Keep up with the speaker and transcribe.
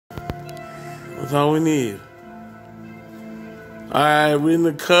That's all we need. Alright, we in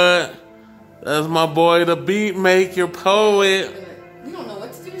the cut. That's my boy, the beat maker, Poet. You don't know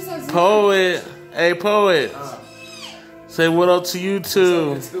what to do. So Poet. Hey, Poet. Say what up to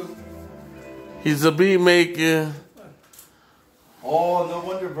YouTube. He's a beat maker. Oh, no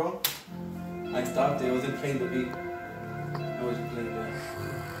wonder, bro. I stopped it. I wasn't playing the beat. I wasn't playing that.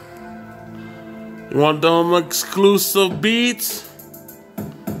 You want them exclusive beats?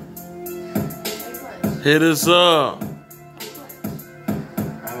 Hit us up.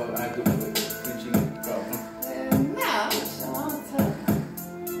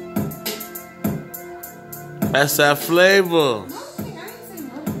 That's that flavor.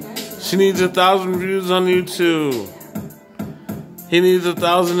 She needs 1,000 views on YouTube. He needs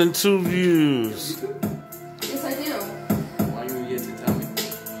 1,002 views. Yes, I do. Why you yet to tell me?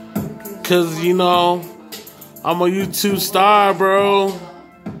 Cause you know, I'm a YouTube star, bro.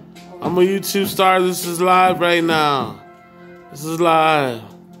 I'm a YouTube star. This is live right now. This is live.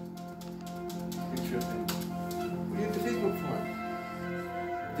 You're tripping. What do you have the Facebook for?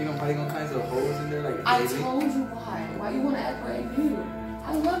 Think I'm hiding all kinds of holes in there, like I told you why. Why you want to act like you?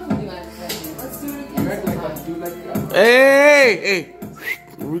 I love when you act like you. Let's do it again. You act like I do like you. Hey,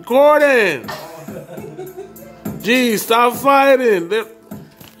 recording. Gee, stop fighting. They're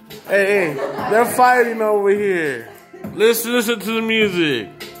fighting over here. Listen to the music.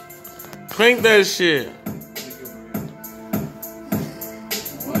 Crank that shit.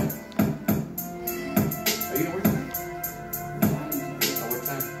 What? Are you gonna work tonight? At what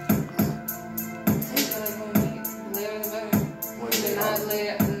time? Later the better. What? Not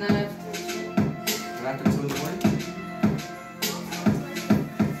later, not After 2 in the morning?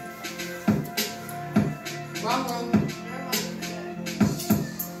 wrong room.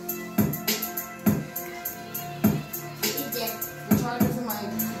 The charger's in my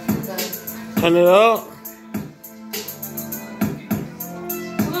computer. Turn it up.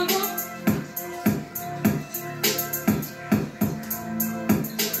 Come on, come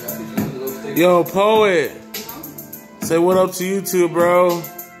on. Yo, Poet. Say what up to YouTube, bro.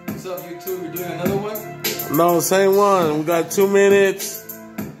 What's up, YouTube? You're doing another one? No, same one. We got 2 minutes,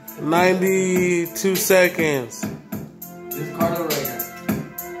 92 seconds. This is Carlo right here.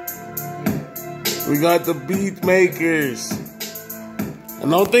 We got the beat makers.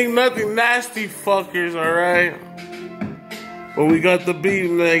 And don't think nothing nasty, fuckers, alright? But we got the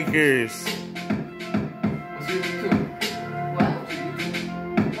beat makers. What's your YouTube? What?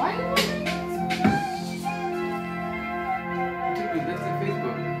 Why you want me? YouTube is less than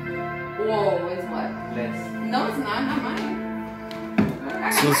Facebook. Whoa, it's what? Less. No, it's not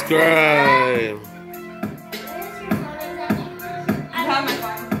mine. Subscribe. I have my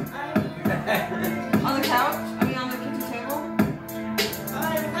phone. On the couch? I mean, on the kitchen table?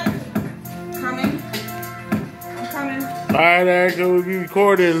 Coming. I'm coming. Alright, Erica, we'll be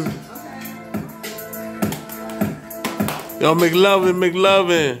recording. Okay. Yo,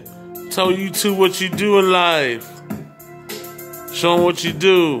 McLovin. Tell YouTube what you do in life. Show them what you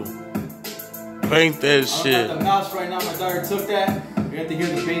do. Crank that shit. I'm at the mouse right now. My daughter took that. You have to hear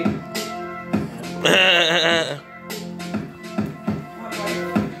the beat.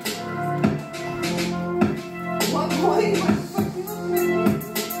 What boy?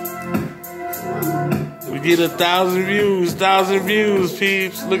 We get 1,000 views, 1,000 views,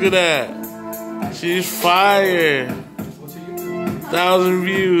 peeps. Look at that. She's fire. What's your YouTube? 1,000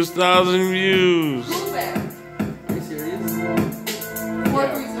 views, 1,000 views. Who's that? Are you serious?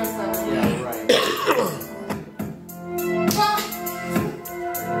 4307. Yeah, right.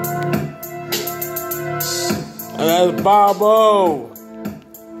 And that's Bobo.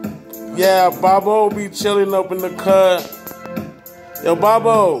 Yeah, Bobo be chilling up in the cut. Yo,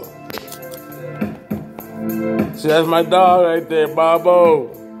 Bobo. See, that's my dog right there, Bobo.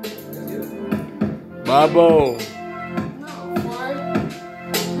 Bobo.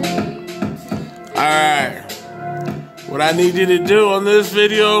 Alright. What I need you to do on this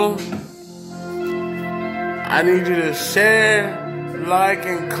video, I need you to share, like,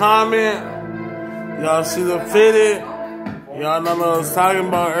 and comment. Y'all see the fitted. Y'all know what I was talking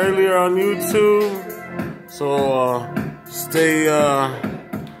about earlier on YouTube. So, stay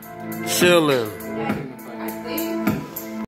chilling.